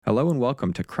Hello and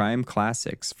welcome to Crime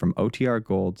Classics from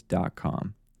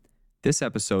OTRGold.com. This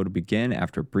episode will begin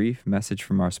after a brief message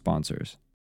from our sponsors.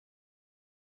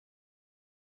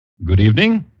 Good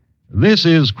evening. This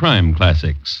is Crime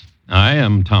Classics. I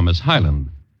am Thomas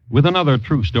Hyland with another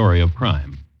true story of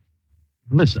crime.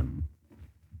 Listen.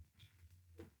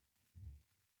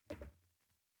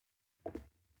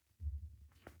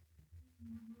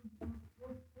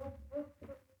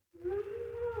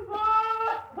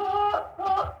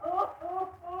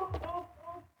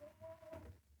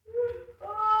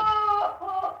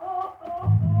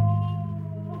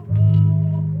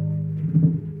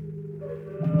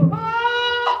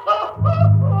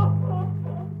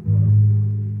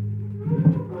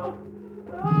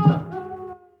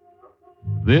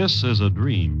 This is a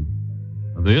dream.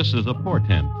 This is a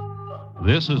portent.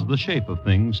 This is the shape of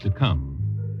things to come.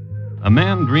 A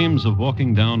man dreams of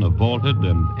walking down a vaulted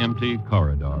and empty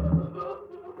corridor.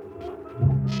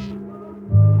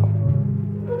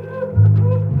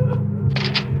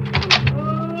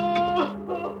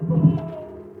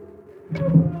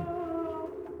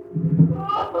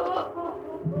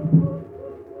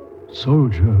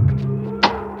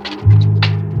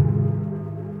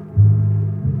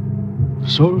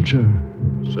 Soldier,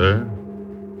 Sir?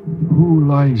 who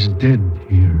lies dead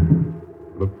here?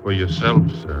 Look for yourself,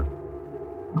 sir.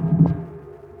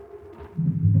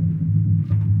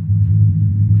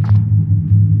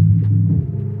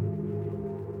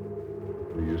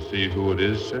 Do you see who it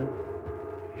is, sir?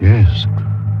 Yes,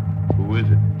 Who is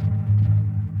it?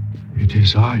 it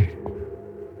is I.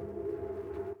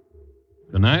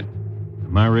 Tonight,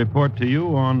 my report to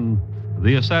you on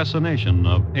the assassination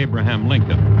of Abraham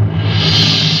Lincoln.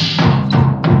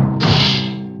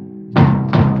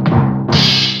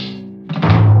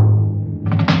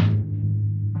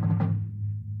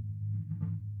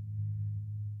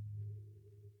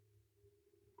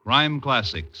 Crime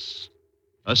Classics,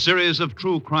 a series of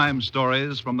true crime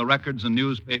stories from the records and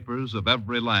newspapers of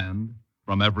every land,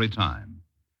 from every time.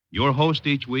 Your host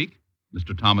each week,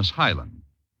 Mr. Thomas Hyland,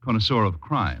 connoisseur of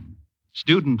crime,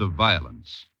 student of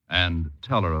violence, and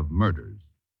teller of murders.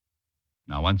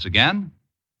 Now, once again,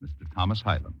 Mr. Thomas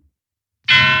Hyland.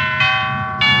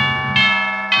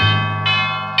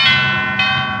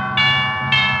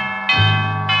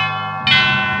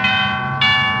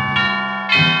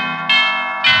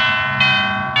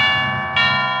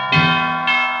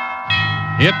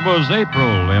 It was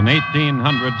April in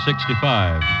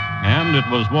 1865, and it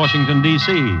was Washington,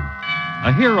 D.C.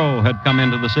 A hero had come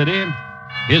into the city.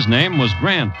 His name was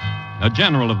Grant, a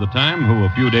general of the time who, a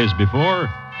few days before,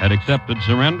 had accepted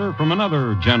surrender from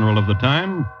another general of the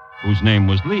time whose name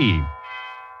was Lee.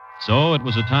 So it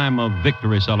was a time of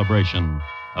victory celebration,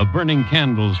 of burning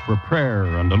candles for prayer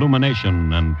and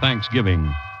illumination and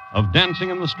thanksgiving, of dancing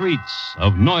in the streets,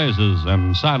 of noises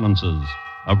and silences,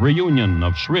 of reunion,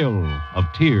 of shrill, of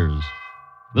tears,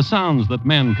 the sounds that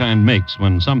mankind makes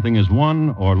when something is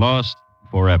won or lost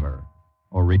forever,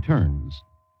 or returns,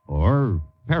 or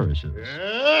perishes.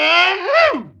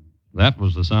 That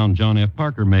was the sound John F.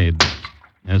 Parker made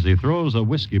as he throws a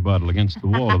whiskey bottle against the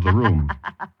wall of the room.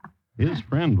 His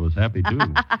friend was happy, too.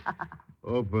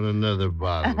 Open another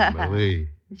bottle, Millie.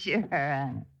 Sure,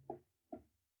 honey.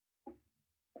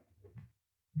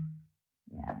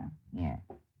 Yeah, here.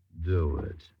 Do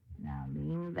it. Now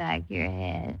lean back your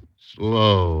head.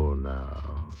 Slow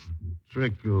now.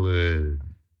 Trickle it.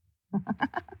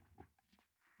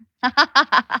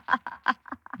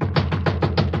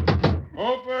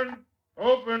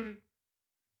 Open.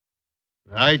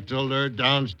 I told her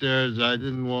downstairs I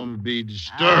didn't want to be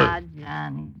disturbed.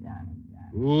 Johnny.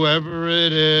 Whoever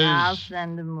it is, I'll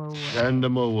send him away. send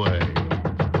him away.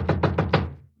 Yeah.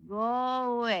 Go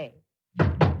away.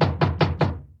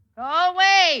 Go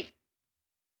away!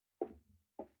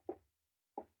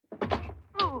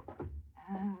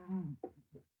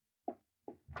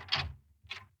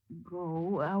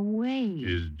 Go away.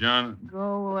 Is John...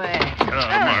 Go away. Get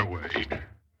out of my way.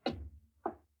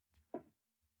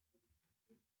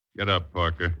 Get up,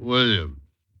 Parker. William,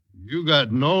 you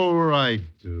got no right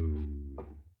to...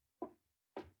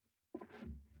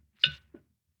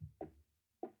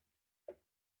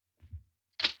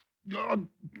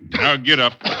 Now get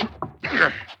up.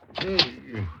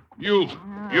 You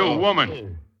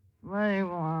woman. What do you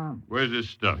want? Where's this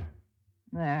stuff?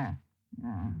 There.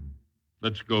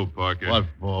 Let's go, Parker.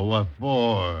 What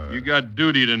for? You got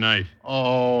duty tonight.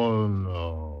 Oh,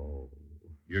 no.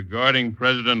 You're guarding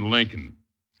President Lincoln.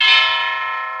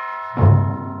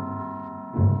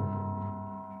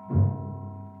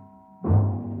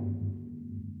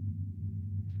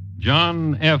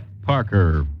 John F.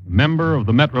 Parker, member of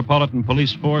the Metropolitan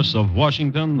Police Force of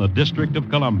Washington, the District of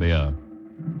Columbia,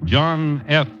 John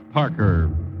F. Parker,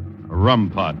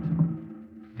 Rumpot.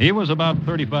 He was about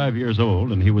 35 years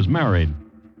old, and he was married,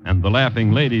 and the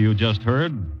laughing lady you just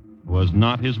heard was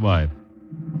not his wife.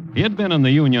 He had been in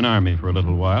the Union Army for a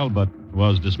little while, but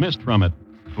was dismissed from it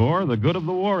for the good of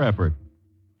the war effort.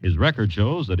 His record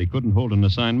shows that he couldn't hold an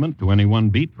assignment to any one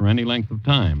beat for any length of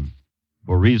time,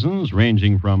 for reasons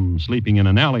ranging from sleeping in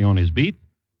an alley on his beat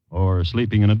or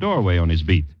sleeping in a doorway on his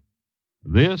beat.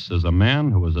 This is a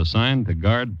man who was assigned to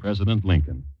guard President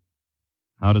Lincoln.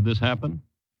 How did this happen?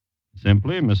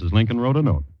 Simply, Mrs. Lincoln wrote a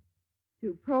note.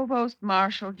 To Provost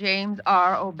Marshal James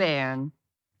R. O'Beirne,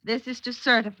 this is to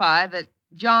certify that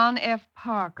John F.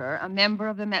 Parker, a member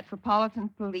of the Metropolitan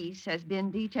Police, has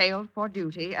been detailed for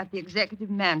duty at the Executive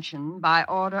Mansion by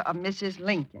order of Mrs.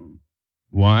 Lincoln.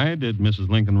 Why did Mrs.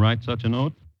 Lincoln write such a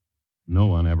note? No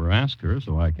one ever asked her,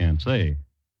 so I can't say.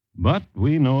 But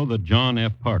we know that John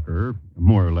F. Parker,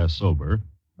 more or less sober,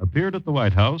 appeared at the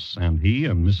White House, and he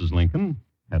and Mrs. Lincoln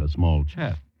had a small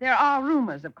chat. There are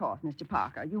rumors, of course, Mr.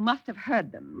 Parker. You must have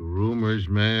heard them. Rumors,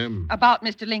 ma'am? About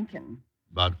Mr. Lincoln.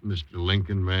 About Mr.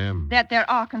 Lincoln, ma'am? That there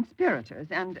are conspirators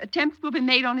and attempts will be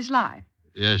made on his life.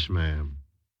 Yes, ma'am.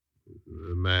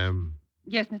 Ma'am,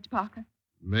 Yes, Mr. Parker?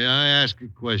 may I ask a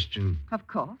question? Of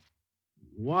course.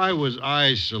 Why was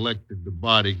I selected to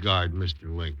bodyguard Mr.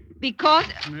 Lincoln? Because...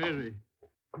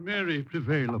 Mary,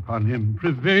 prevail upon him.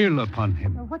 Prevail upon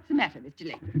him. Well, what's the matter, Mr.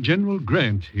 Lincoln? General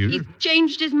Grant here. He's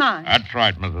changed his mind. That's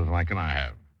right, Mrs. Lincoln, I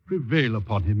have. Prevail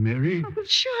upon him, Mary. Oh, well,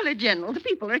 surely, General, the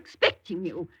people are expecting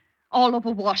you. All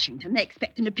over Washington, they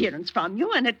expect an appearance from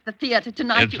you, and at the theater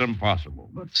tonight... It's impossible.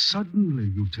 But suddenly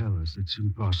you tell us it's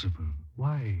impossible.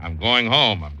 Why? I'm going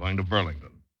home. I'm going to Burlington.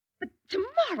 But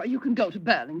tomorrow you can go to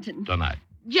Burlington. Tonight.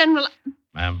 General,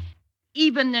 Ma'am?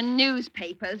 even the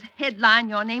newspapers headline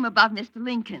your name above Mr.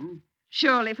 Lincoln.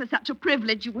 Surely for such a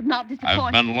privilege you would not I've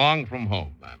disappoint... been long from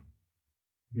home, ma'am.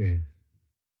 Yes.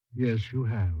 Yes, you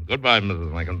have. Goodbye,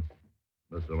 Mrs. Lincoln.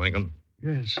 Mr. Lincoln.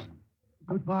 Yes.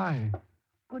 Goodbye.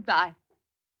 Goodbye.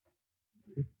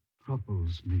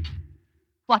 Troubles me.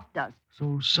 What does?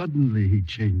 So suddenly he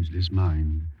changed his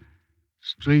mind.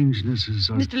 Strangenesses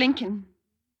are... Mr. Lincoln,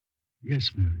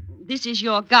 Yes, Mary. this is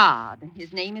your guard.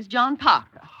 His name is John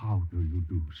Parker. How do you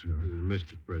do, sir?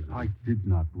 Mr. President. I did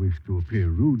not wish to appear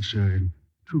rude, sir. In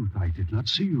truth, I did not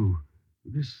see you.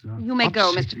 This, You may go,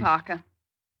 upsetting- Mr. Parker.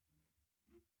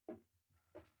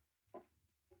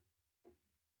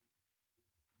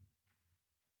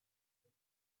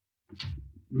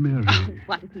 Mary.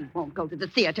 What if he won't go to the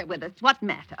theater with us? What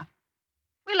matter?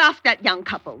 We'll ask that young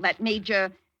couple, that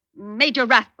Major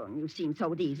Rathbone you've seen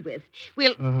so at ease with.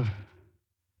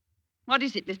 What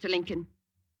is it, Mr. Lincoln?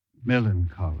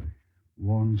 Melancholy,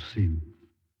 worn thin,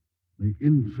 the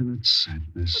infinite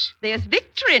sadness. There's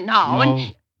victory now,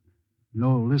 and...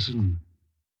 No, listen.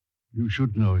 You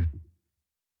should know it.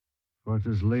 For it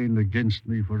has lain against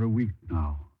me for a week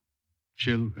now,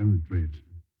 chill and dread.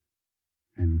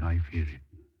 And I fear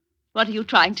it. What are you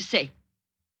trying to say?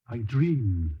 I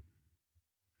dreamed.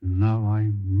 And now I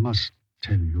must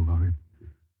tell you of it,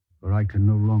 for I can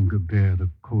no longer bear the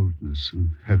coldness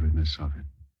and heaviness of it.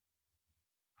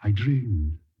 I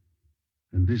dreamed,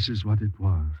 and this is what it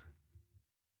was.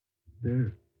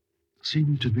 There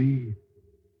seemed to be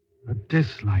a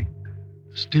death-like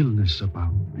stillness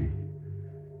about me.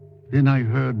 Then I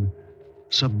heard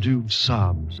subdued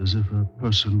sobs as if a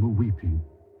person were weeping.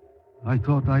 I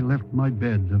thought I left my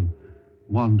bed and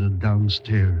wandered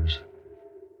downstairs.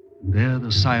 There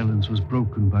the silence was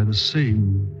broken by the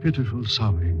same pitiful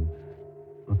sobbing.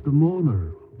 But the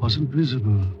mourner wasn't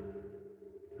visible.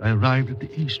 I arrived at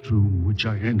the east room, which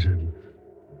I entered.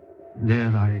 There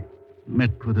I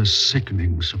met with a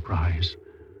sickening surprise.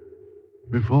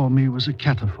 Before me was a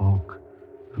catafalque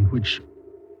on which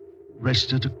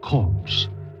rested a corpse,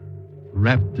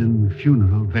 wrapped in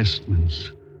funeral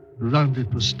vestments. Around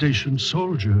it were stationed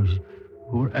soldiers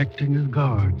who were acting as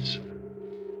guards.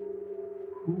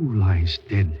 Who lies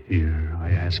dead here?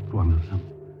 I asked one of them.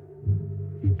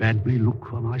 He bade me look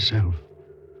for myself.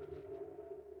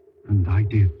 And I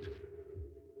did.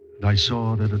 And I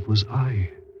saw that it was I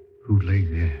who lay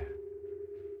there,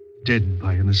 dead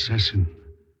by an assassin.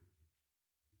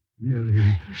 Mary.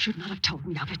 You should not have told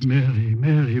me of it.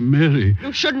 Mary.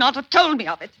 You should not have told me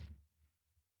of it.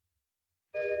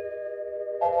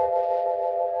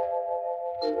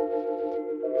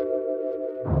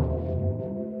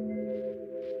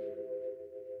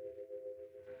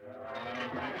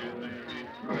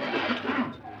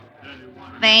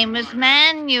 Famous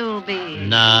man you'll be.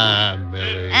 Nah,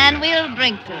 Millie. And we'll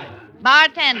drink to it.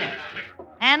 Bartender,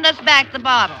 Hand us back the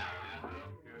bottle.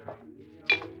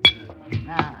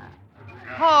 Ah,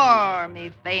 pour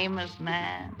me, famous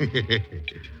man.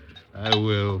 I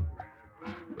will.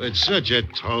 It's such a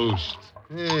toast.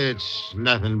 It's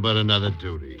nothing but another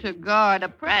duty. To guard a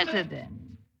president.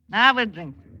 Now we'll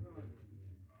drink.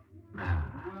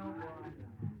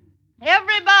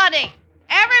 Everybody!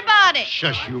 Everybody!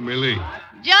 Shush you, Millie.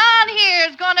 John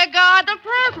here's gonna guard the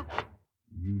president.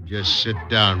 You just sit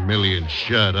down, Millie, and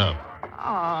shut up.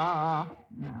 Oh,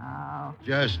 no.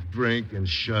 Just drink and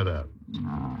shut up.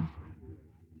 No.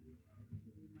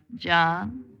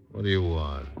 John, What do you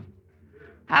want?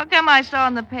 how come I saw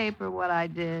in the paper what I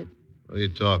did What are you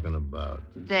talking about?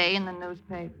 today in the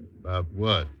newspaper? About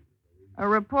what? A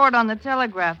report on the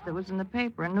telegraph that was in the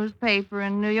paper. A newspaper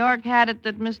in New York had it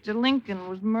that Mr. Lincoln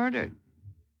was murdered.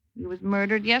 He was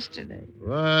murdered yesterday.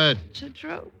 What? It's the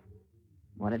truth.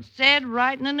 What it said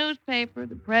right in the newspaper,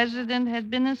 the president had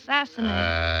been assassinated.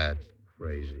 That's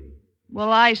crazy.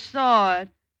 Well, I saw it.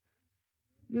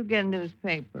 You get a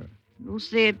newspaper. You'll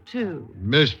see it, too.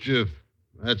 Mischief.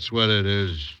 That's what it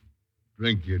is.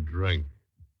 Drink your drink.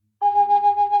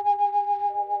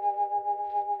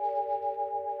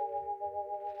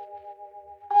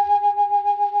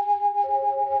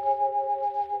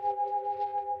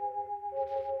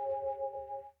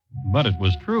 But it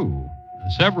was true.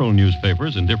 Several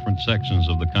newspapers in different sections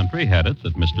of the country had it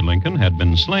that Mr. Lincoln had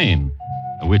been slain,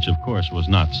 which, of course, was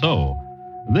not so.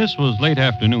 This was late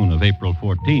afternoon of April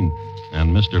 14th,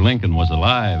 and Mr. Lincoln was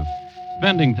alive,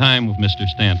 spending time with Mr.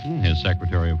 Stanton, his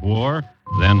Secretary of War,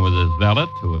 then with his valet,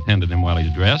 who attended him while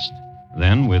he dressed,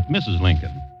 then with Mrs.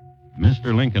 Lincoln.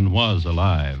 Mr. Lincoln was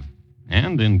alive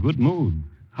and in good mood.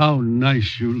 How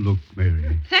nice you look,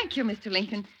 Mary. Thank you, Mr.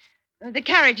 Lincoln. The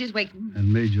carriage is waiting.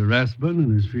 And Major Rathbun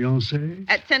and his fiancée?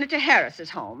 At Senator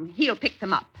Harris's home. He'll pick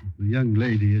them up. The young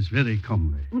lady is very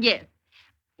comely. Yes.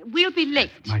 We'll be late.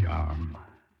 My arm.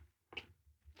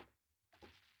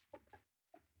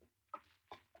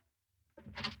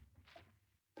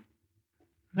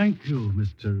 Thank you,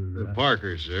 Mr.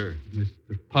 Parker, sir.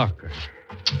 Mr. Parker.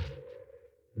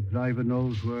 The driver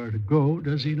knows where to go,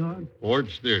 does he not?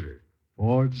 Ford's Theater.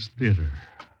 Ford's Theater.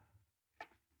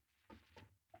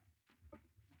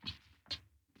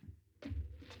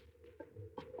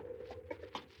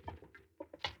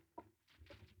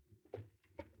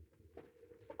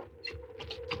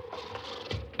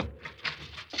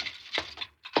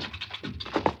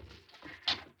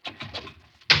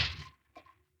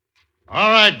 All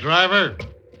right, driver.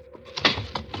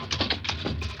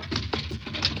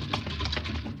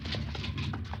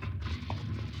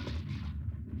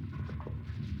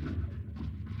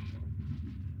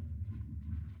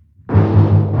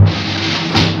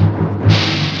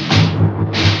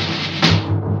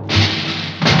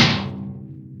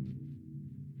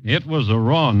 It was a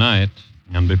raw night,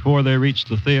 and before they reached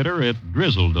the theater, it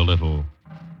drizzled a little,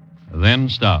 then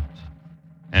stopped.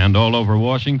 And all over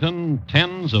Washington,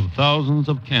 tens of thousands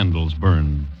of candles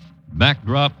burned.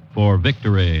 Backdrop for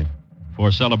victory,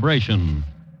 for celebration,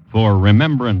 for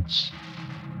remembrance.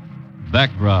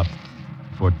 Backdrop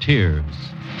for tears.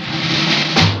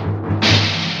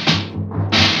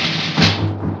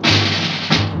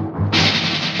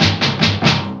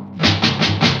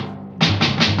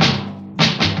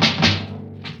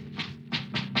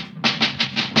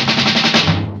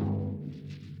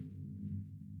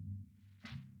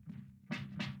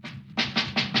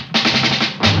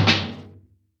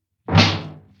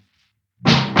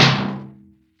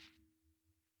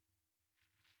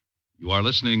 You are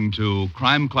listening to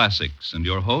Crime Classics and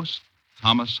your host,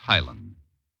 Thomas Hyland.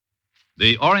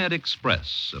 The Orient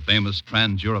Express, a famous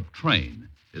trans-Europe train,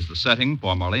 is the setting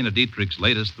for Marlena Dietrich's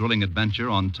latest thrilling adventure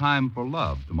on Time for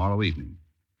Love tomorrow evening.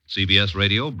 CBS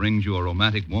Radio brings you a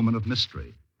romantic woman of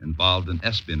mystery involved in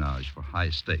espionage for high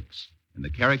stakes in the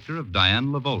character of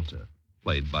Diane LaVolta,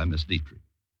 played by Miss Dietrich.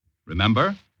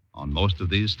 Remember, on most of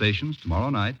these stations tomorrow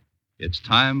night, it's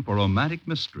time for romantic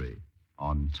mystery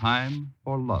on Time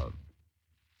for Love.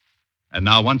 And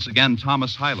now, once again,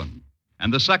 Thomas Hyland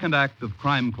and the second act of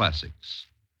Crime Classics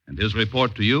and his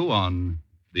report to you on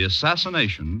the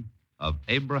assassination of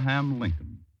Abraham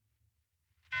Lincoln.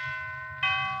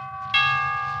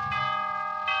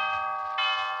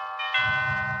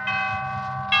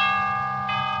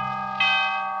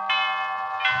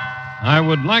 I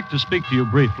would like to speak to you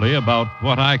briefly about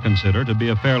what I consider to be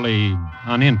a fairly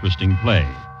uninteresting play.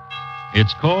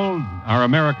 It's called Our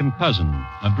American Cousin,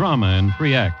 a drama in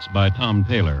 3 acts by Tom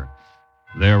Taylor.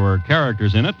 There were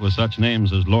characters in it with such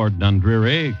names as Lord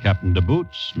Dundreary, Captain de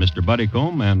Boots, Mr.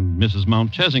 Buddycombe, and Mrs.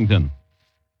 Mount Chessington.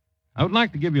 I would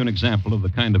like to give you an example of the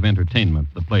kind of entertainment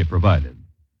the play provided.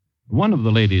 One of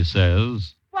the ladies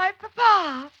says, Why,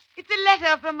 Papa, it's a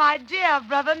letter from my dear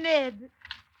brother Ned.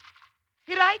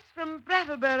 He writes from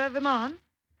Brattleboro, Vermont,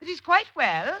 that he's quite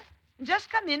well and just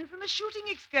come in from a shooting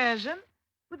excursion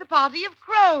with a party of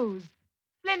crows.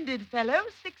 Splendid fellow,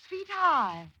 6 feet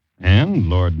high. and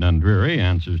Lord Dundreary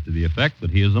answers to the effect that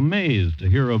he is amazed to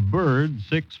hear of birds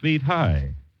 6 feet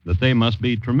high, that they must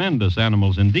be tremendous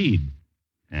animals indeed.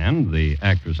 And the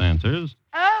actress answers,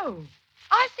 Oh,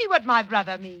 I see what my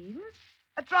brother means.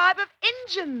 A tribe of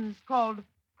Injuns called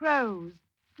crows,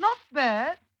 not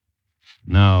birds.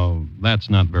 Now, that's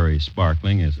not very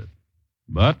sparkling, is it?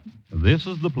 But this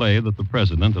is the play that the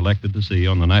president elected to see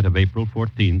on the night of April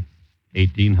 14th,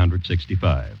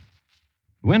 1865.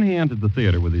 When he entered the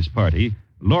theater with his party,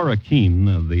 Laura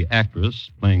Keene, the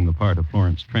actress playing the part of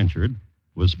Florence Trenchard,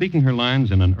 was speaking her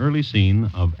lines in an early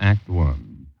scene of Act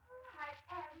One.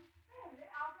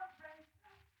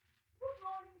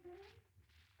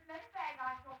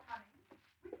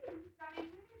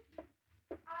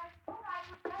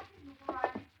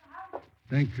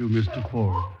 Thank you, Mr.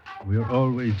 Ford. We are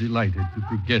always delighted to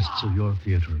be guests of your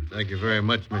theater. Thank you very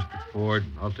much, Mr. Ford.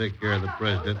 I'll take care of the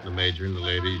president, the major, and the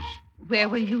ladies. Where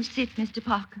will you sit, Mr.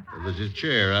 Parker? Well, there's a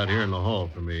chair out here in the hall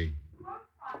for me.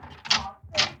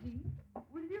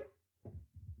 Will you?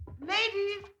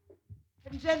 Ladies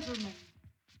and gentlemen,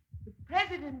 the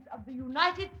President of the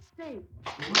United States.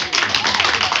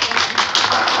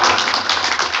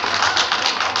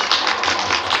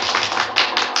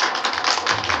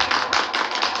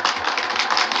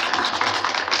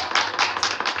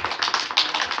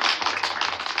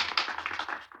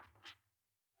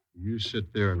 You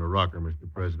sit there in the rocker,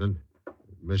 Mr. President.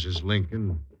 Mrs.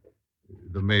 Lincoln,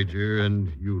 the major,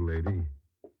 and you, lady.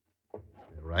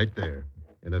 Right there.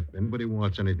 And if anybody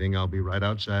wants anything, I'll be right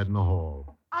outside in the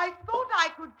hall. I thought I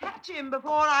could catch him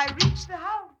before I reached the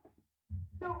house.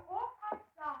 So off I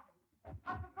started.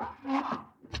 I forgot that.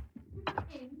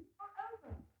 In or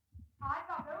over. I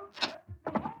got over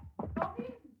and the head got in.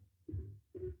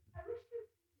 I wish you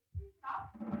could speak out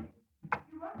for it.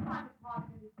 You won't find it hard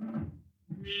to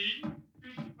Me?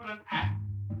 Fish for an act?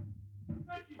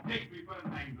 Don't you take me for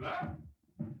an angler?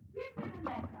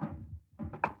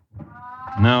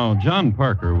 Now, John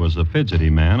Parker was a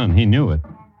fidgety man, and he knew it.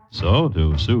 So,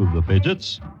 to soothe the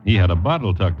fidgets, he had a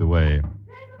bottle tucked away.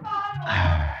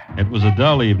 It was a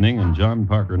dull evening, and John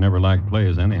Parker never liked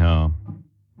plays anyhow.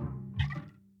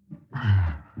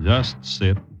 Just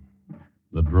sit,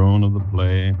 the drone of the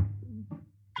play,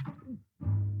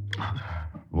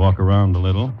 walk around a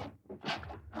little,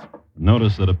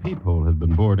 notice that a peephole had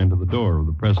been bored into the door of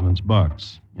the president's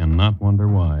box, and not wonder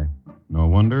why. No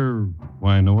wonder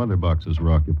why no other boxes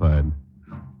were occupied.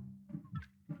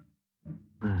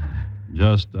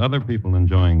 Just other people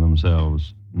enjoying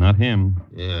themselves, not him.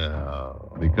 Yeah.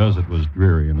 Because it was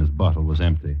dreary and his bottle was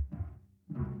empty.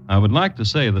 I would like to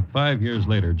say that 5 years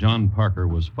later, John Parker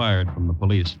was fired from the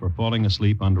police for falling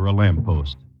asleep under a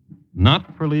lamppost.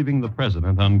 Not for leaving the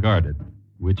president unguarded,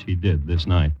 which he did this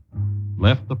night.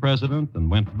 Left the president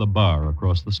and went to the bar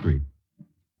across the street.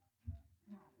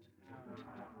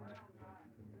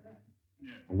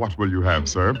 What will you have,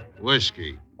 sir?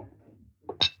 Whiskey.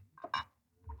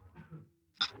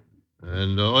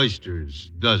 And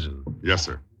oysters, dozen. Yes,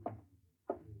 sir.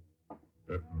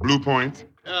 Blue Point?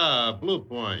 Blue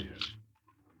points.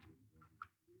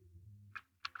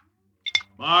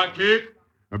 Barkeep?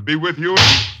 Be with you?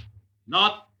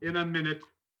 Not in a minute.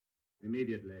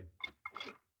 Immediately.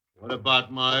 What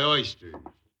about my oysters?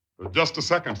 Just a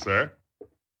second, sir.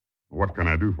 What can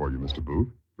I do for you, Mr. Booth?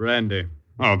 Brandy.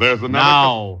 Oh, there's another...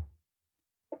 Now.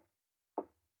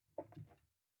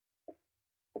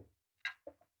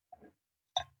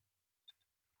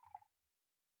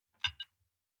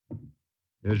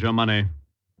 Here's your money.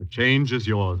 The change is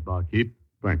yours, barkeep.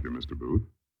 Thank you, Mr. Booth.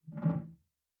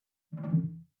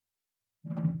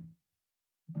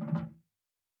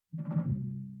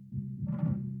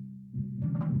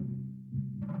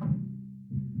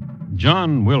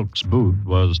 John Wilkes Booth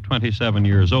was 27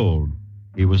 years old.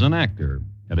 He was an actor,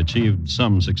 had achieved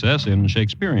some success in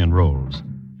Shakespearean roles.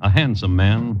 A handsome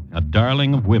man, a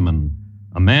darling of women,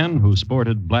 a man who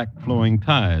sported black flowing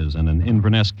ties and an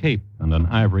Inverness cape and an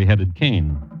ivory-headed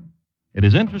cane. It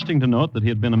is interesting to note that he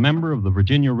had been a member of the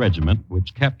Virginia regiment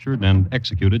which captured and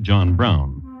executed John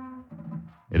Brown.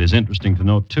 It is interesting to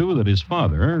note, too, that his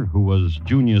father, who was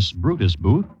Junius Brutus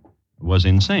Booth, was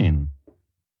insane.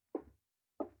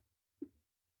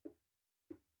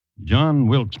 John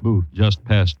Wilkes Booth just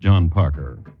passed John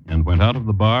Parker and went out of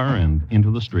the bar and into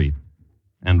the street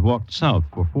and walked south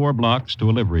for 4 blocks to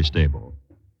a livery stable.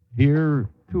 Here,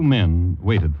 2 men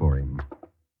waited for him.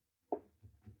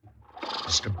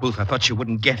 Mr. Booth, I thought you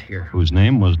wouldn't get here. whose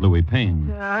name was Louis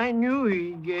Payne, I knew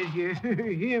he'd get here.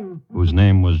 Him. whose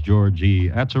name was George E.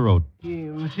 Atzerodt,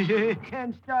 Him.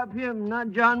 Can't stop him.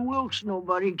 Not John Wilkes.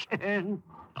 Nobody can.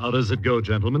 How does it go,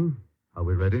 gentlemen? Are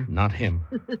we ready? Not him.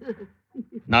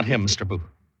 Not him, Mr. Booth.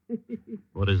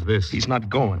 What is this? He's not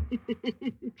going.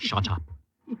 Shut up.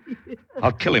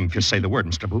 I'll kill him if you say the word,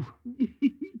 Mr. Booth.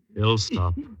 He'll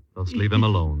stop. Just leave him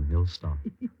alone. He'll stop.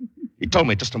 He told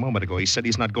me just a moment ago. He said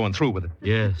he's not going through with it.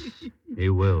 Yes, he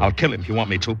will. I'll kill him if you want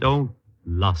me to. Don't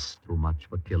lust too much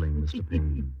for killing, Mr.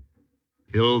 Payne.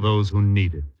 Kill those who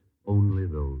need it. Only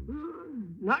those.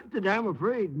 Not that I'm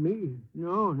afraid, me.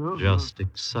 No. Just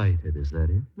excited, is that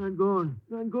it? Not going.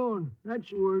 That's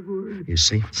the word. You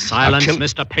see? Silence, I'll kill-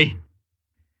 Mr. Payne.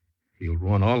 He'll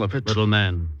ruin all of it. Little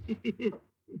man.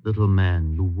 Little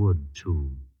man, you would, too.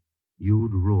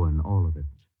 You'd ruin all of it.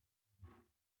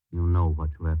 You know what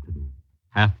you have to do.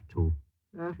 Have to.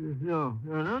 No.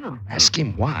 Ask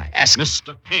him why. Ask him.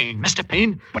 Mr. Payne. Mr.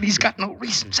 Payne? But he's got no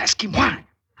reasons. Ask him why.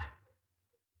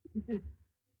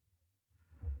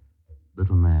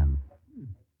 Little man.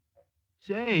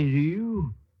 Say to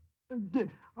you,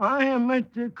 I am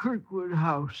at the Kirkwood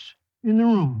house, in the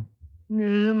room,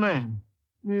 near the man,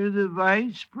 near the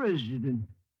vice president,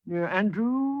 near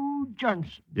Andrew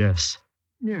Johnson. Yes.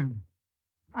 Near him.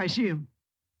 I see him.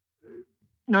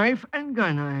 Knife and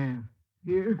gun I have.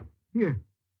 Here.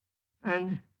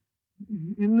 And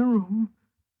in the room,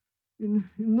 in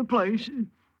the place,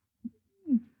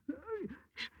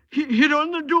 he hit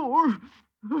on the door.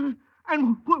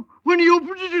 And when he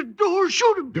opens the door,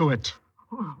 shoot him. Do it.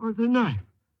 Or the knife.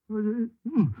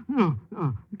 No,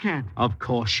 I can't. Of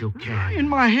course you can. In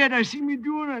my head, I see me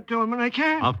doing that to him, and I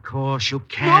can't. Of course you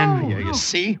can. No, Yeah, you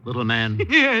see? Little man.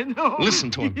 Yeah, no.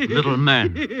 Listen to him. Little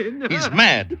man. No. He's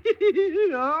mad.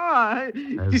 No,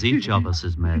 As each of us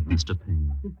is mad, Mr.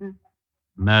 Payne.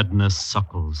 Madness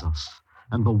suckles us,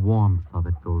 and the warmth of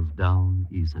it goes down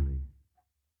easily.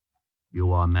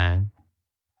 You are mad,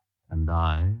 and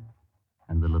I,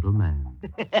 and the little man.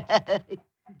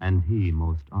 And he,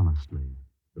 most honestly,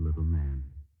 the little man.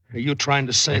 Are you trying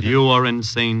to say And that... you are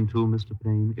insane too, Mr.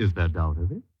 Payne? Is there doubt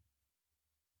of it?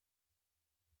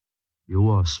 You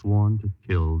are sworn to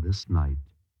kill this night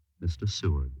Mr.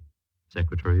 Seward,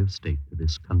 Secretary of State to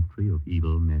this country of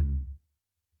evil men.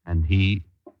 And he...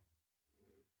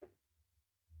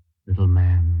 Little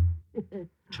man,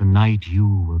 tonight you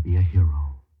will be a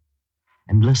hero.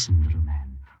 And listen, little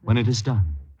man, when it is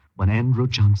done, when Andrew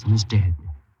Johnson is dead,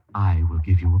 I will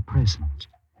give you a present,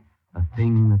 a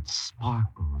thing that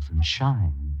sparkles and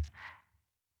shines,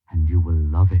 and you will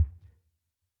love it.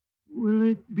 Will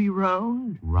it be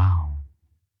round? Round.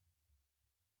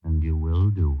 And you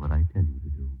will do what I tell you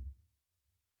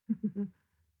to do.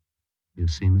 You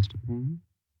see, Mr. Payne?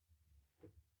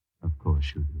 Of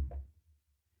course you do.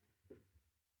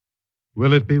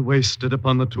 Will it be wasted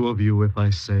upon the two of you if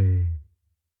I say,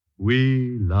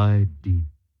 we lie deep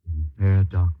in fair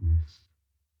darkness,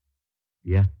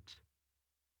 yet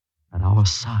at our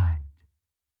side,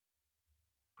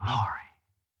 glory.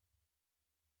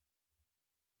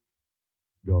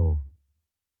 Go,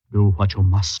 do what you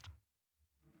must.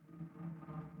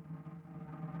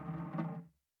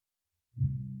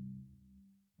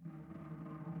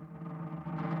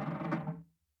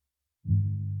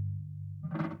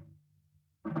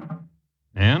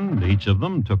 And each of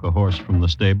them took a horse from the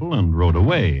stable and rode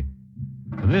away.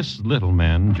 This little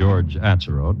man, George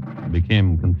Atzerodt,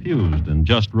 became confused and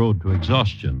just rode to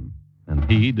exhaustion, and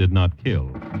he did not kill.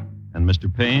 And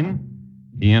Mr. Payne,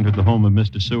 he entered the home of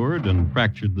Mr. Seward and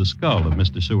fractured the skull of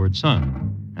Mr. Seward's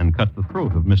son and cut the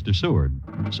throat of Mr. Seward,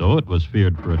 so it was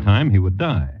feared for a time he would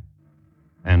die.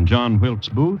 And John Wilkes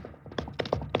Booth,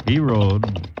 he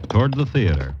rode toward the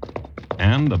theater,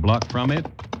 and a block from it,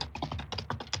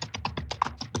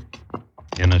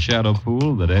 in a shadow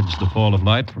pool that edged the fall of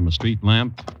light from a street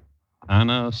lamp,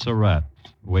 Anna Surratt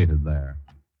waited there.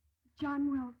 John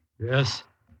Wilkes, Yes?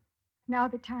 now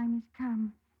the time has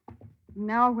come.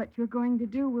 Now what you're going to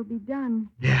do will be done.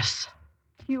 Yes.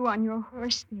 You on your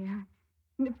horse there,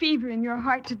 and the fever in your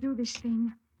heart to do this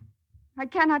thing. I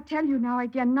cannot tell you now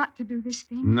again not to do this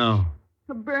thing. No.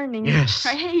 A burning, Yes. a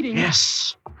hating.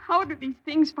 Yes. How do these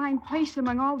things find place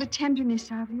among all the tenderness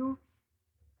of you?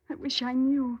 I wish I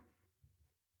knew.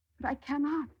 But I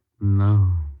cannot.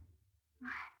 No.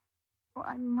 Oh,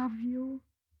 I love you.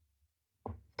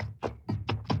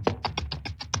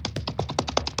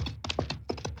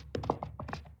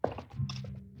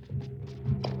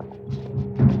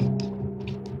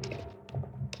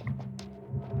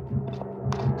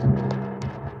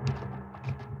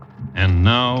 And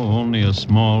Now only a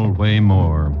small way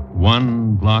more,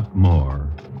 1 block more,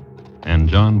 and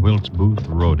John Wilkes Booth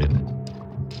rode it.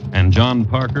 And John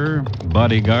Parker,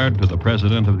 bodyguard to the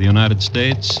President of the United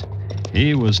States,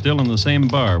 he was still in the same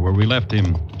bar where we left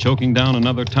him, choking down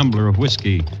another tumbler of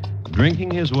whiskey,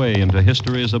 drinking his way into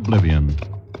history's oblivion.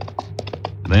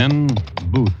 Then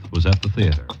Booth was at the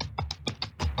theater.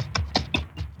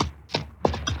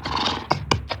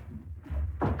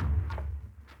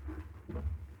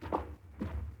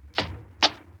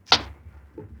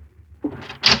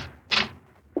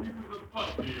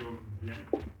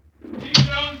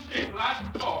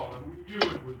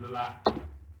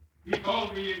 He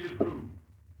called me in his room.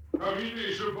 Come in,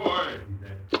 Acer boy, he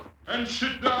said, and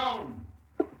sit down.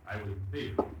 I was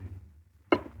there.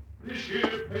 This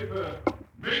here paper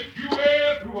make you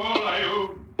heir to all I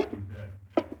own, he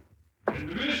said. And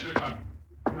the minister comes,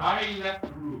 and I left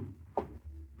the room.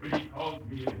 When he called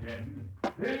me again,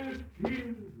 there's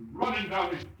tears running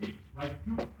down his cheeks like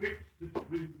you fixed the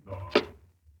spring dog.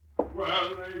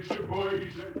 Well, Acer boy,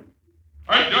 he said,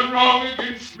 I done wrong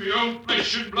against my own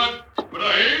flesh and blood, but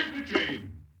I ain't to change.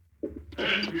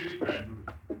 And Billy Crandall,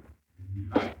 he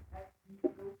liked that piece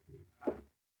of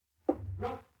paper,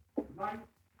 just like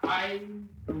I'm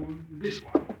doing this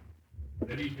one.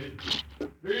 Then he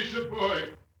said, there's a boy,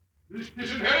 this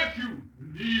disinherits you,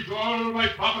 and leaves all my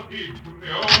property to my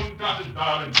own daughter's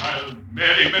darling child,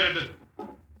 Mary Meredith.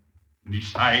 And he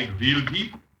sighed real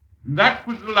deep, and that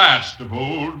was the last of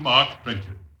old Mark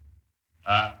Trenchard.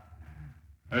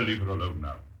 I'll leave her alone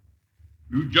now.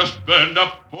 You just burned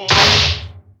up for...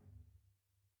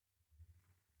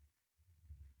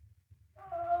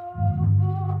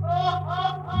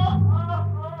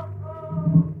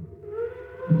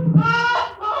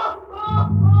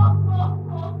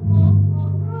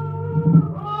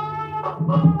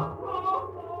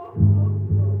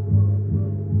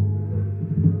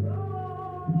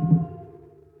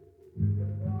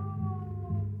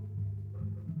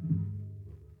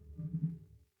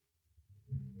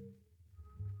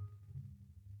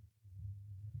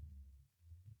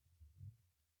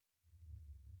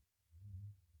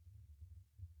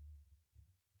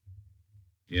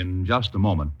 In just a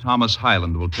moment, Thomas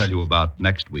Hyland will tell you about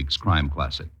next week's crime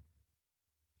classic.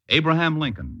 Abraham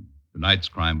Lincoln, tonight's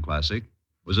crime classic,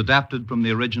 was adapted from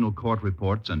the original court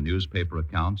reports and newspaper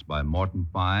accounts by Morton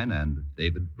Fine and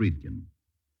David Friedkin.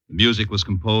 The music was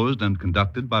composed and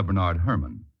conducted by Bernard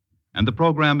Herrmann, and the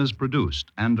program is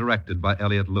produced and directed by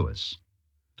Elliott Lewis.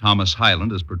 Thomas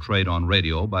Hyland is portrayed on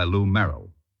radio by Lou Merrill.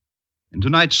 In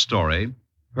tonight's story,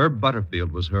 Herb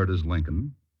Butterfield was heard as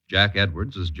Lincoln, Jack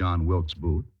Edwards as John Wilkes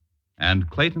Booth, and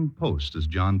Clayton Post as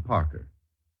John Parker.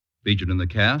 Featured in the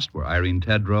cast were Irene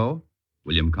Tedrow,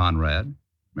 William Conrad,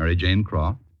 Mary Jane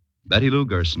Croft, Betty Lou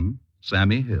Gerson,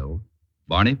 Sammy Hill,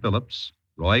 Barney Phillips,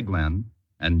 Roy Glenn,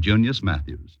 and Junius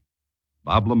Matthews.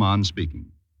 Bob Lamont speaking.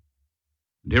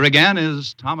 And here again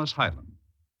is Thomas Hyland.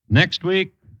 Next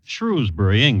week,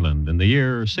 Shrewsbury, England, in the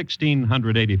year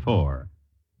 1684.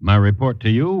 My report to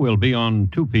you will be on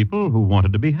 2 people who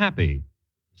wanted to be happy.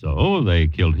 So they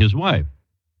killed his wife.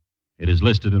 It is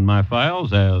listed in my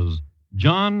files as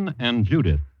John and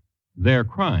Judith, Their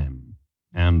Crime,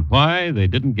 and Why They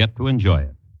Didn't Get to Enjoy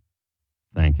It.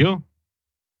 Thank you.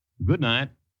 Good night.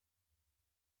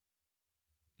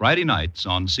 Friday nights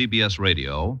on CBS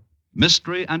Radio,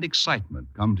 mystery and excitement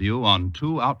come to you on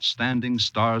 2 outstanding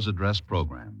Stars Address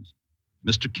programs.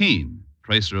 Mr. Keene,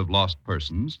 Tracer of Lost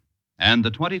Persons, and the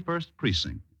 21st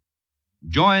Precinct.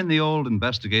 Join the old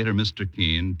investigator, Mr.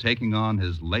 Keene, taking on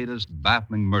his latest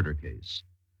baffling murder case.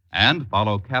 And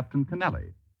follow Captain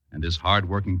Kennelly and his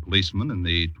hard-working policemen in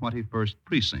the 21st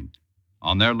Precinct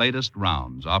on their latest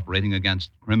rounds operating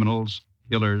against criminals,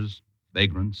 killers,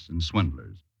 vagrants, and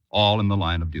swindlers, all in the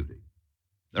line of duty.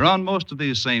 They're on most of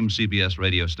these same CBS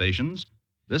radio stations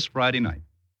this Friday night.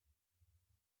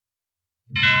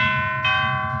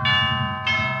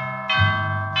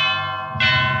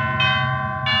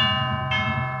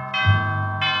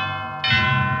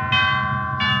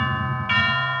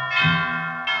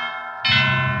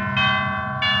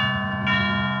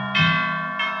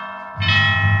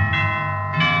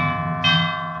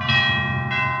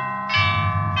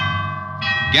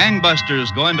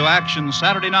 Gangbusters go into action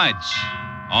Saturday nights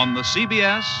on the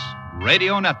CBS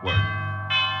Radio Network.